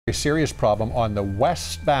A serious problem on the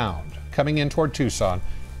westbound coming in toward Tucson,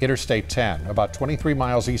 Interstate 10, about 23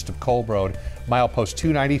 miles east of Cole Road, milepost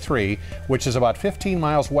 293, which is about 15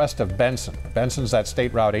 miles west of Benson. Benson's that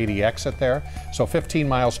State Route 80 exit there. So 15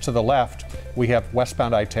 miles to the left, we have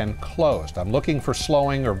westbound I-10 closed. I'm looking for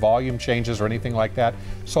slowing or volume changes or anything like that.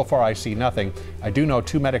 So far, I see nothing. I do know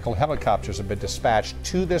 2 medical helicopters have been dispatched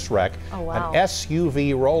to this wreck. Oh, wow. An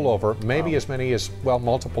SUV rollover, maybe as many as, well,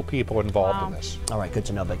 multiple people involved in this. All right, good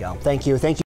to know, Big Al. Thank you. Thank you.